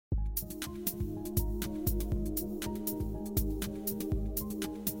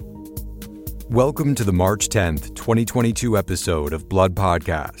Welcome to the March 10th, 2022 episode of Blood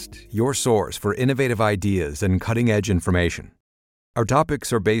Podcast, your source for innovative ideas and cutting-edge information. Our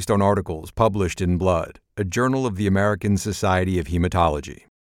topics are based on articles published in Blood, a journal of the American Society of Hematology.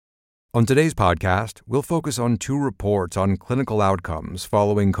 On today's podcast, we'll focus on two reports on clinical outcomes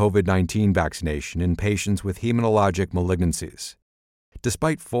following COVID-19 vaccination in patients with hematologic malignancies.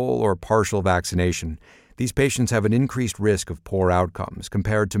 Despite full or partial vaccination, these patients have an increased risk of poor outcomes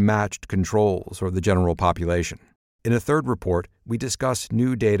compared to matched controls or the general population. In a third report, we discuss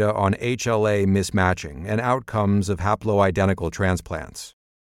new data on HLA mismatching and outcomes of haploidentical transplants.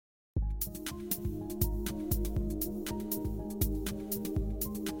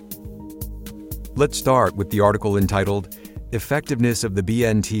 Let's start with the article entitled, Effectiveness of the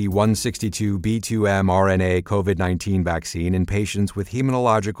BNT162b2m RNA COVID-19 Vaccine in Patients with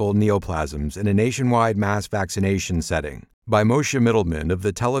Hematological Neoplasms in a Nationwide Mass Vaccination Setting by Moshe Mittelman of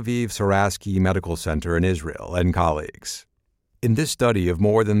the Tel Aviv Sourasky Medical Center in Israel and colleagues. In this study of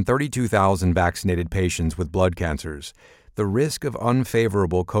more than 32,000 vaccinated patients with blood cancers, the risk of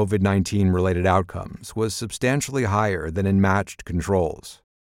unfavorable COVID-19-related outcomes was substantially higher than in matched controls.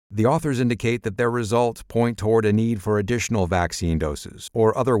 The authors indicate that their results point toward a need for additional vaccine doses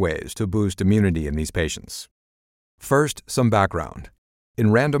or other ways to boost immunity in these patients. First, some background. In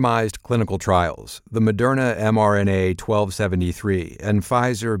randomized clinical trials, the Moderna mRNA 1273 and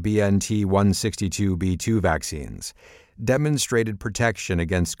Pfizer BNT162b2 vaccines demonstrated protection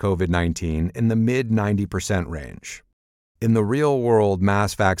against COVID-19 in the mid-90% range. In the real-world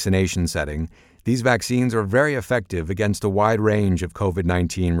mass vaccination setting, these vaccines are very effective against a wide range of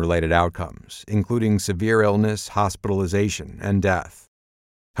COVID-19-related outcomes, including severe illness, hospitalization, and death.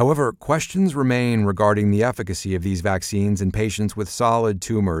 However, questions remain regarding the efficacy of these vaccines in patients with solid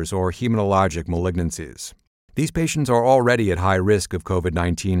tumors or hematologic malignancies. These patients are already at high risk of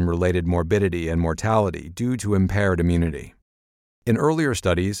COVID-19-related morbidity and mortality due to impaired immunity. In earlier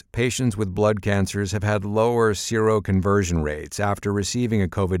studies, patients with blood cancers have had lower seroconversion rates after receiving a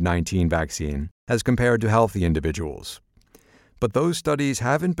COVID-19 vaccine as compared to healthy individuals. But those studies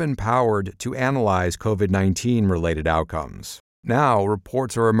haven't been powered to analyze COVID-19-related outcomes. Now,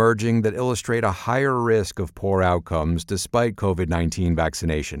 reports are emerging that illustrate a higher risk of poor outcomes despite COVID-19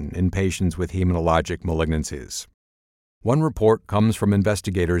 vaccination in patients with hematologic malignancies. One report comes from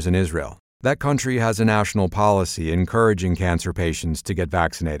investigators in Israel. That country has a national policy encouraging cancer patients to get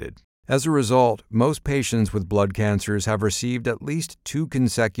vaccinated. As a result, most patients with blood cancers have received at least 2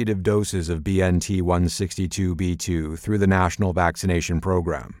 consecutive doses of BNT162b2 through the National Vaccination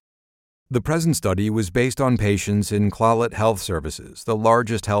Program. The present study was based on patients in Clalit Health Services, the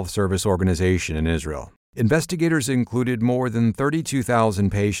largest health service organization in Israel. Investigators included more than 32,000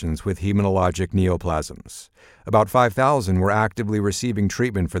 patients with hematologic neoplasms. About 5,000 were actively receiving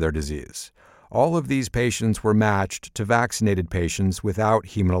treatment for their disease. All of these patients were matched to vaccinated patients without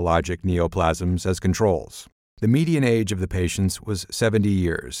hematologic neoplasms as controls. The median age of the patients was 70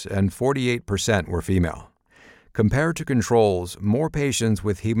 years, and 48% were female. Compared to controls, more patients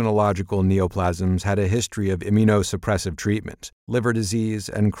with hematological neoplasms had a history of immunosuppressive treatment, liver disease,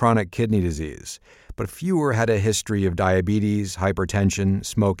 and chronic kidney disease, but fewer had a history of diabetes, hypertension,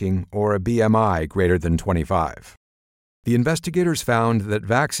 smoking, or a BMI greater than 25. The investigators found that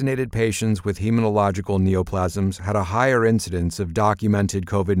vaccinated patients with hematological neoplasms had a higher incidence of documented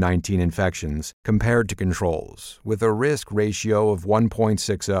COVID-19 infections compared to controls, with a risk ratio of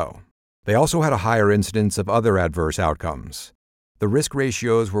 1.60. They also had a higher incidence of other adverse outcomes. The risk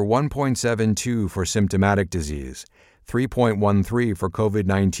ratios were 1.72 for symptomatic disease, 3.13 for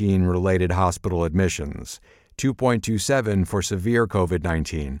COVID-19-related hospital admissions, 2.27 for severe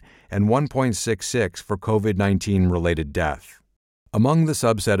COVID-19, and 1.66 for COVID-19-related death. Among the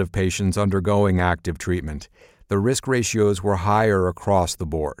subset of patients undergoing active treatment, the risk ratios were higher across the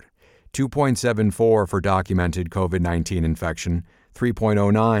board, 2.74 for documented COVID-19 infection,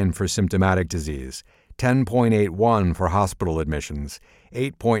 3.09 for symptomatic disease, 10.81 for hospital admissions,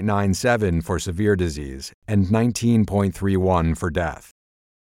 8.97 for severe disease, and 19.31 for death.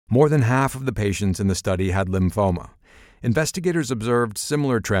 More than half of the patients in the study had lymphoma. Investigators observed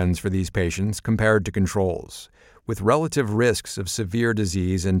similar trends for these patients compared to controls, with relative risks of severe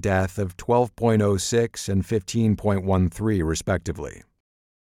disease and death of 12.06 and 15.13 respectively.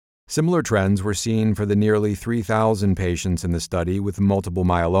 Similar trends were seen for the nearly 3,000 patients in the study with multiple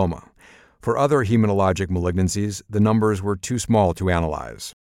myeloma. For other hematologic malignancies, the numbers were too small to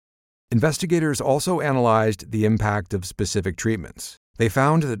analyze. Investigators also analyzed the impact of specific treatments. They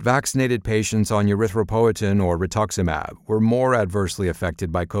found that vaccinated patients on erythropoietin or rituximab were more adversely affected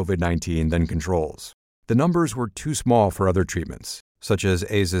by COVID-19 than controls. The numbers were too small for other treatments. such as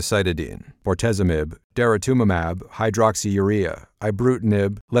azacitidine, bortezomib, daratumumab, hydroxyurea,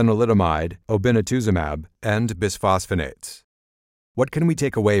 ibrutinib, lenalidomide, obinutuzumab, and bisphosphonates. What can we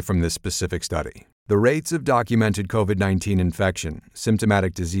take away from this specific study? The rates of documented COVID-19 infection,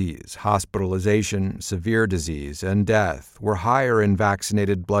 symptomatic disease, hospitalization, severe disease, and death were higher in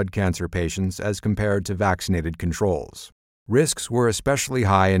vaccinated blood cancer patients as compared to vaccinated controls. Risks were especially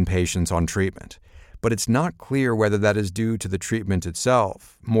high in patients on treatment, but it's not clear whether that is due to the treatment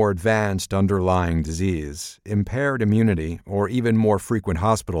itself, more advanced underlying disease, impaired immunity, or even more frequent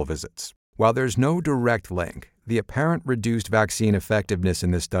hospital visits. While there's no direct link, the apparent reduced vaccine effectiveness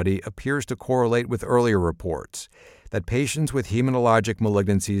in this study appears to correlate with earlier reports that patients with hematologic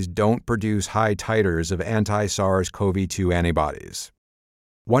malignancies don't produce high titers of anti-SARS-CoV-2 antibodies.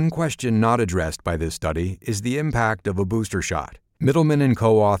 One question not addressed by this study is the impact of a booster shot. Middleman and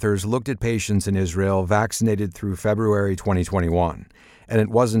co-authors looked at patients in Israel vaccinated through February 2021, and it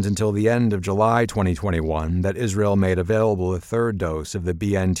wasn't until the end of July 2021 that Israel made available a third dose of the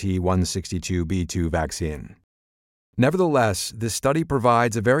BNT162b2 vaccine. Nevertheless, this study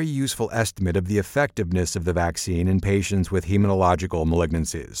provides a very useful estimate of the effectiveness of the vaccine in patients with hematological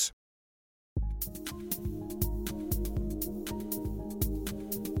malignancies.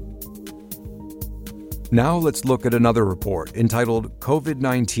 Now let's look at another report entitled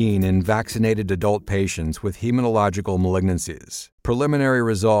COVID-19 in Vaccinated Adult Patients with Hematological Malignancies, Preliminary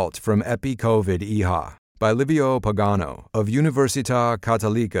Results from EpiCovid-IHA by Livio Pagano of Università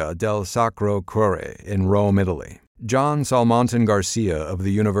Cattolica del Sacro Cuore in Rome, Italy, John Salmonton Garcia of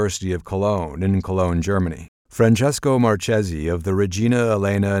the University of Cologne in Cologne, Germany, Francesco Marchesi of the Regina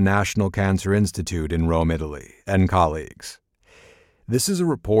Elena National Cancer Institute in Rome, Italy, and colleagues. This is a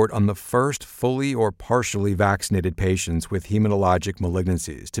report on the first fully or partially vaccinated patients with hematologic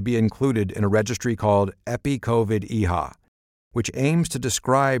malignancies to be included in a registry called EpiCovid-IHA, which aims to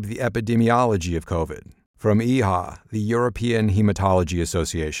describe the epidemiology of COVID, from IHA, the European Hematology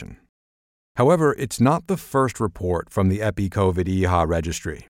Association. However, it's not the first report from the EpiCovid-IHA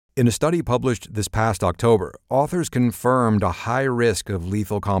registry. In a study published this past October, authors confirmed a high risk of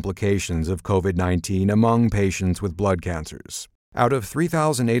lethal complications of COVID-19 among patients with blood cancers. Out of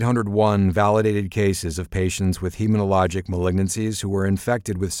 3,801 validated cases of patients with hematologic malignancies who were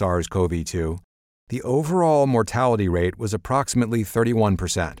infected with SARS-CoV-2, the overall mortality rate was approximately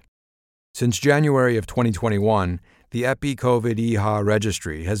 31%. Since January of 2021, the EpiCovid-IHA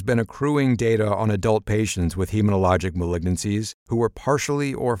registry has been accruing data on adult patients with hematologic malignancies who were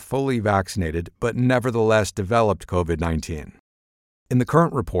partially or fully vaccinated but nevertheless developed COVID-19. In the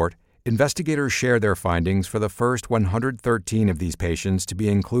current report, investigators share their findings for the first 113 of these patients to be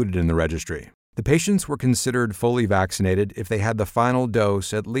included in the registry. The patients were considered fully vaccinated if they had the final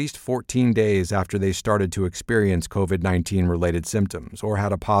dose at least 14 days after they started to experience COVID-19-related symptoms or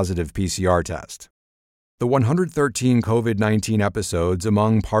had a positive PCR test. The 113 COVID-19 episodes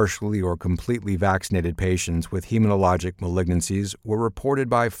among partially or completely vaccinated patients with hematologic malignancies were reported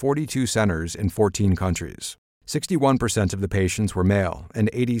by 42 centers in 14 countries. 61% of the patients were male,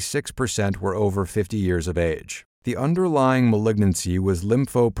 and 86% were over 50 years of age. The underlying malignancy was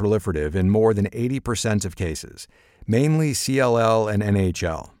lymphoproliferative in more than 80% of cases, mainly CLL and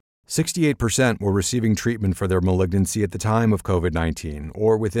NHL. 68% were receiving treatment for their malignancy at the time of COVID-19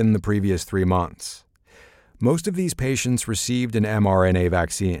 or within the previous 3 months. Most of these patients received an mRNA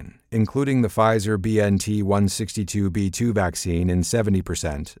vaccine, including the Pfizer BNT162b2 vaccine in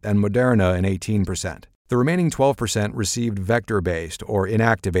 70% and Moderna in 18%. The remaining 12% received vector-based or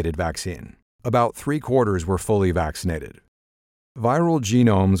inactivated vaccine. About 3/4 were fully vaccinated. Viral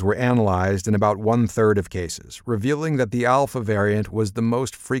genomes were analyzed in about 1/3 of cases, revealing that the Alpha variant was the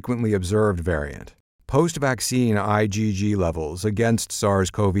most frequently observed variant. Post-vaccine IgG levels against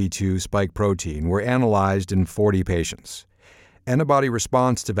SARS-CoV-2 spike protein were analyzed in 40 patients. Antibody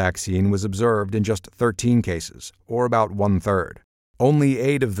response to vaccine was observed in just 13 cases, or about 1/3. Only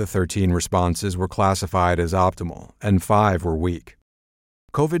 8 of the 13 responses were classified as optimal, and 5 were weak.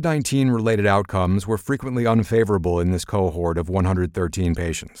 COVID-19-related outcomes were frequently unfavorable in this cohort of 113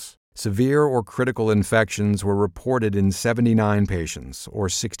 patients. Severe or critical infections were reported in 79 patients, or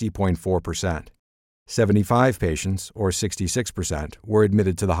 60.4%. 75 patients, or 66%, were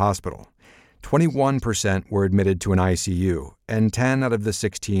admitted to the hospital. 21% were admitted to an ICU, and 10 out of the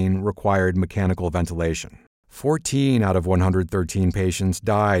 16 required mechanical ventilation. 14 out of 113 patients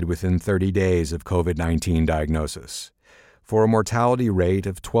died within 30 days of COVID-19 diagnosis, for a mortality rate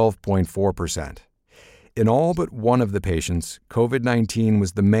of 12.4%. In all but one of the patients, COVID-19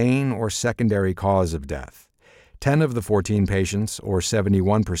 was the main or secondary cause of death. 10 of the 14 patients, or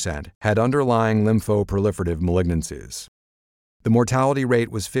 71%, had underlying lymphoproliferative malignancies. The mortality rate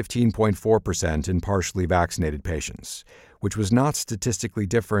was 15.4% in partially vaccinated patients, which was not statistically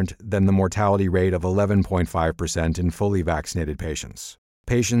different than the mortality rate of 11.5% in fully vaccinated patients.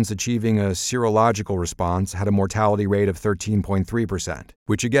 Patients achieving a serological response had a mortality rate of 13.3%,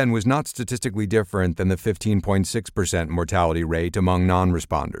 which again was not statistically different than the 15.6% mortality rate among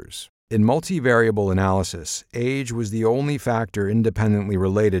non-responders. In multivariable analysis, age was the only factor independently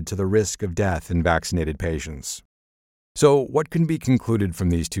related to the risk of death in vaccinated patients. So, what can be concluded from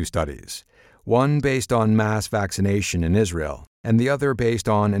these two studies? One based on mass vaccination in Israel, and the other based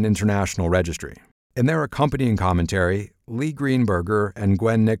on an international registry. In their accompanying commentary, Lee Greenberger and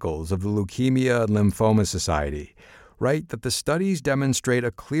Gwen Nichols of the Leukemia and Lymphoma Society write that the studies demonstrate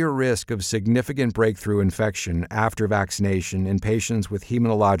a clear risk of significant breakthrough infection after vaccination in patients with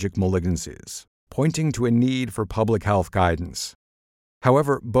hematologic malignancies, pointing to a need for public health guidance.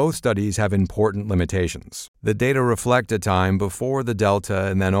 However, both studies have important limitations. The data reflect a time before the Delta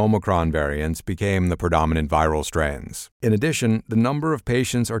and then Omicron variants became the predominant viral strains. In addition, the number of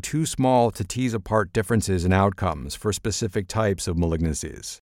patients are too small to tease apart differences in outcomes for specific types of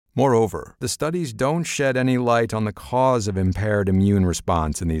malignancies. Moreover, the studies don't shed any light on the cause of impaired immune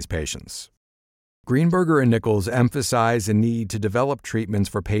response in these patients. Greenberger and Nichols emphasize a need to develop treatments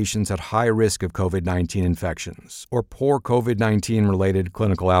for patients at high risk of COVID-19 infections or poor COVID-19-related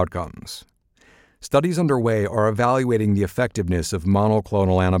clinical outcomes. Studies underway are evaluating the effectiveness of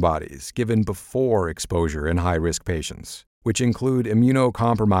monoclonal antibodies given before exposure in high-risk patients, which include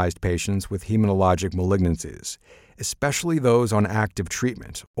immunocompromised patients with hematologic malignancies, especially those on active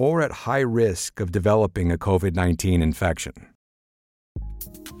treatment or at high risk of developing a COVID-19 infection.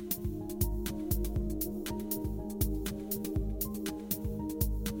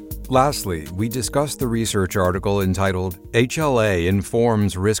 Lastly, we discussed the research article entitled HLA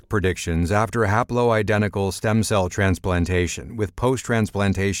Informs Risk Predictions After Haploidentical Stem Cell Transplantation with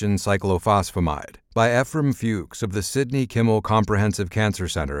Post-Transplantation Cyclophosphamide by Ephraim Fuchs of the Sidney Kimmel Comprehensive Cancer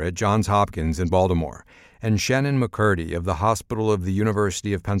Center at Johns Hopkins in Baltimore and Shannon McCurdy of the Hospital of the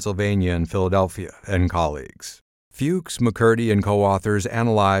University of Pennsylvania in Philadelphia and colleagues. Fuchs, McCurdy, and co-authors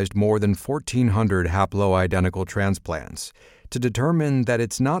analyzed more than 1,400 haploidentical transplants to determine that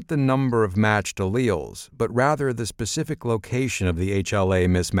it's not the number of matched alleles, but rather the specific location of the HLA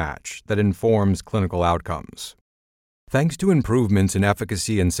mismatch that informs clinical outcomes. Thanks to improvements in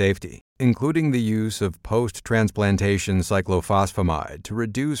efficacy and safety, including the use of post-transplantation cyclophosphamide to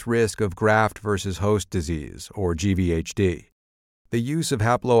reduce risk of graft versus host disease, or GVHD, the use of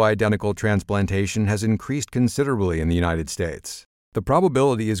haploidentical transplantation has increased considerably in the United States. The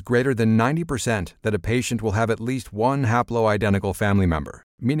probability is greater than 90% that a patient will have at least one haploidentical family member,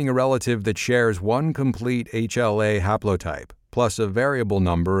 meaning a relative that shares one complete HLA haplotype, plus a variable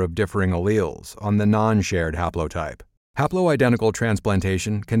number of differing alleles on the non-shared haplotype. Haploidentical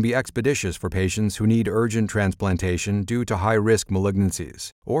transplantation can be expeditious for patients who need urgent transplantation due to high-risk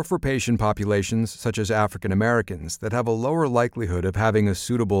malignancies, or for patient populations such as African Americans that have a lower likelihood of having a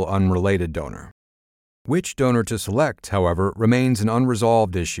suitable unrelated donor. Which donor to select, however, remains an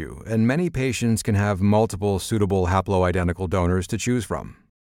unresolved issue, and many patients can have multiple suitable haploidentical donors to choose from.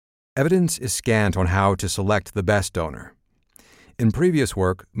 Evidence is scant on how to select the best donor. In previous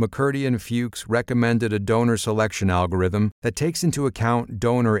work, McCurdy and Fuchs recommended a donor selection algorithm that takes into account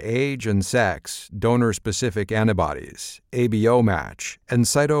donor age and sex, donor-specific antibodies, ABO match, and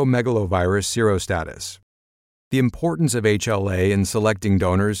cytomegalovirus serostatus. The importance of HLA in selecting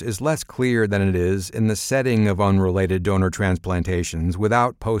donors is less clear than it is in the setting of unrelated donor transplantations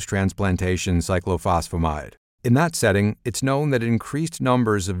without post-transplantation cyclophosphamide. In that setting, it's known that increased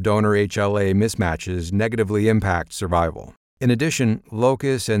numbers of donor HLA mismatches negatively impact survival. In addition,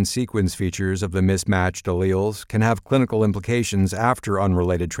 locus and sequence features of the mismatched alleles can have clinical implications after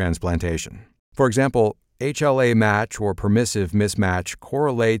unrelated transplantation. For example, HLA match or permissive mismatch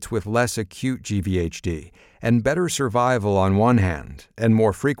correlates with less acute GVHD and better survival on one hand and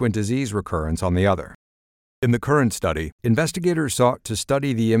more frequent disease recurrence on the other. In the current study, investigators sought to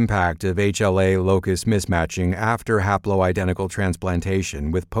study the impact of HLA locus mismatching after haploidentical transplantation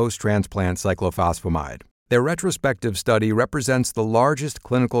with post-transplant cyclophosphamide. Their retrospective study represents the largest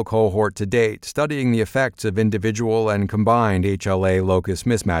clinical cohort to date studying the effects of individual and combined HLA locus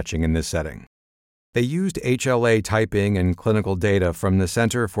mismatching in this setting. They used HLA typing and clinical data from the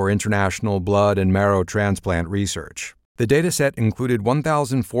Center for International Blood and Marrow Transplant Research. The dataset included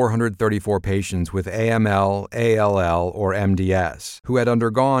 1,434 patients with AML, ALL, or MDS who had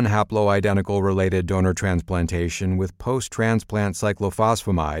undergone haploidentical-related donor transplantation with post-transplant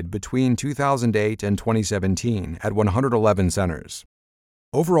cyclophosphamide between 2008 and 2017 at 111 centers.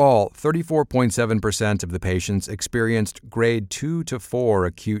 Overall, 34.7% of the patients experienced grade 2 to 4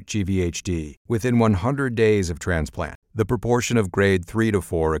 acute GVHD within 100 days of transplant. The proportion of grade 3 to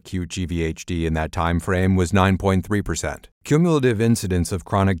 4 acute GVHD in that time frame was 9.3%. Cumulative incidence of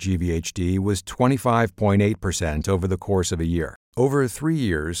chronic GVHD was 25.8% over the course of a year. Over 3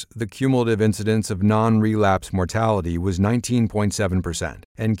 years, the cumulative incidence of non-relapse mortality was 19.7%,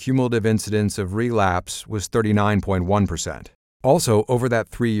 and cumulative incidence of relapse was 39.1%. Also, over that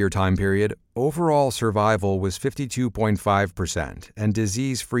 3-year time period, overall survival was 52.5% and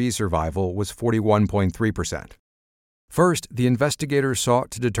disease-free survival was 41.3%. First, the investigators sought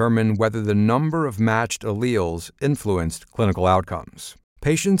to determine whether the number of matched alleles influenced clinical outcomes.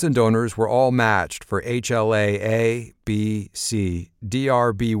 Patients and donors were all matched for HLA-A, B, C,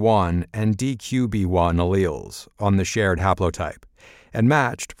 DRB1, and DQB1 alleles on the shared haplotype, and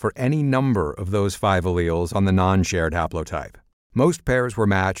matched for any number of those 5 alleles on the non-shared haplotype. Most pairs were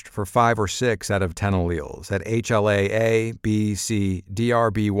matched for 5 or 6 out of 10 alleles at HLA-A, B, C,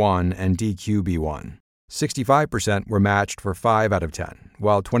 DRB1, and DQB1. 65% were matched for 5 out of 10,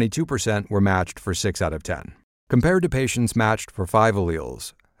 while 22% were matched for 6 out of 10. Compared to patients matched for 5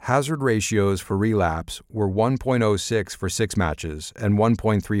 alleles, hazard ratios for relapse were 1.06 for 6 matches and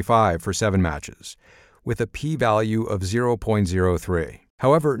 1.35 for 7 matches, with a p-value of 0.03.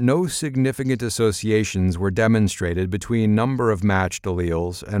 However, no significant associations were demonstrated between number of matched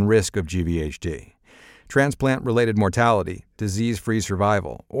alleles and risk of GVHD, transplant-related mortality, disease-free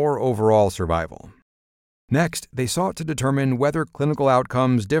survival, or overall survival. Next, they sought to determine whether clinical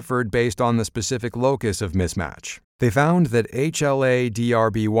outcomes differed based on the specific locus of mismatch. They found that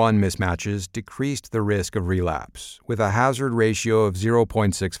HLA-DRB1 mismatches decreased the risk of relapse, with a hazard ratio of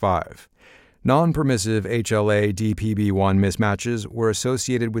 0.65. Non-permissive HLA-DPB1 mismatches were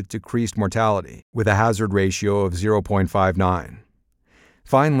associated with decreased mortality, with a hazard ratio of 0.59.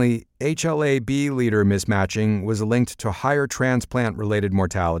 Finally, HLA-B leader mismatching was linked to higher transplant-related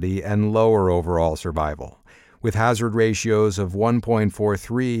mortality and lower overall survival, with hazard ratios of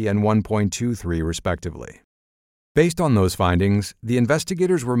 1.43 and 1.23 respectively. Based on those findings, the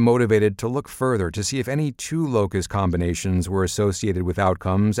investigators were motivated to look further to see if any 2 locus combinations were associated with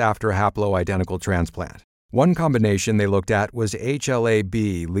outcomes after haploidentical transplant. One combination they looked at was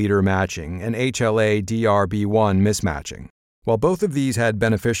HLA-B leader matching and HLA-DRB1 mismatching. While both of these had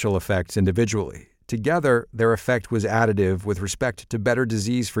beneficial effects individually, together their effect was additive with respect to better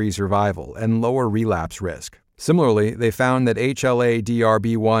disease-free survival and lower relapse risk. Similarly, they found that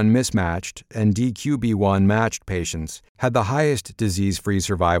HLA-DRB1 mismatched and DQB1 matched patients had the highest disease-free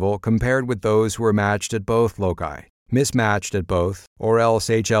survival compared with those who were matched at both loci, mismatched at both, or else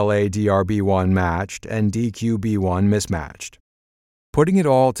HLA-DRB1 matched and DQB1 mismatched. Putting it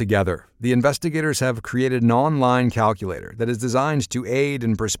all together, the investigators have created an online calculator that is designed to aid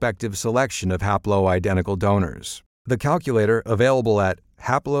in prospective selection of haploidentical donors. The calculator, available at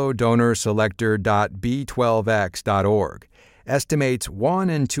haplodonorselector.b12x.org, estimates 1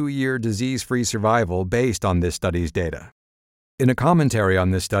 and 2 year disease-free survival based on this study's data. In a commentary on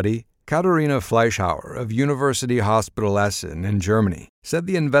this study, Katharina Fleischhauer of University Hospital Essen in Germany said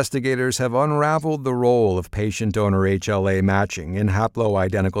the investigators have unraveled the role of patient-donor HLA matching in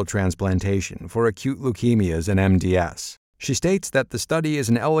haploidentical transplantation for acute leukemias and MDS. She states that the study is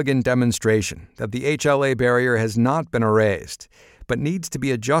an elegant demonstration that the HLA barrier has not been erased, but needs to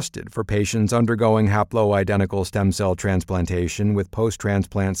be adjusted for patients undergoing haploidentical stem cell transplantation with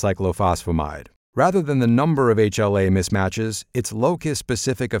post-transplant cyclophosphamide. Rather than the number of HLA mismatches, it's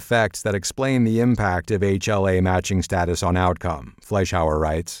locus-specific effects that explain the impact of HLA matching status on outcome, Fleischhauer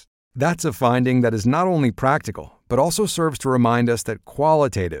writes. That's a finding that is not only practical, but also serves to remind us that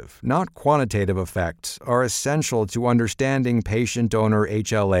qualitative, not quantitative effects are essential to understanding patient-donor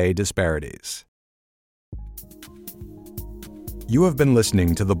HLA disparities. You have been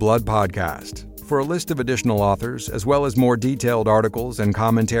listening to the Blood Podcast. For a list of additional authors, as well as more detailed articles and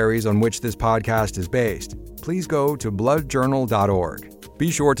commentaries on which this podcast is based, please go to bloodjournal.org.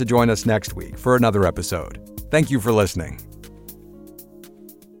 Be sure to join us next week for another episode. Thank you for listening.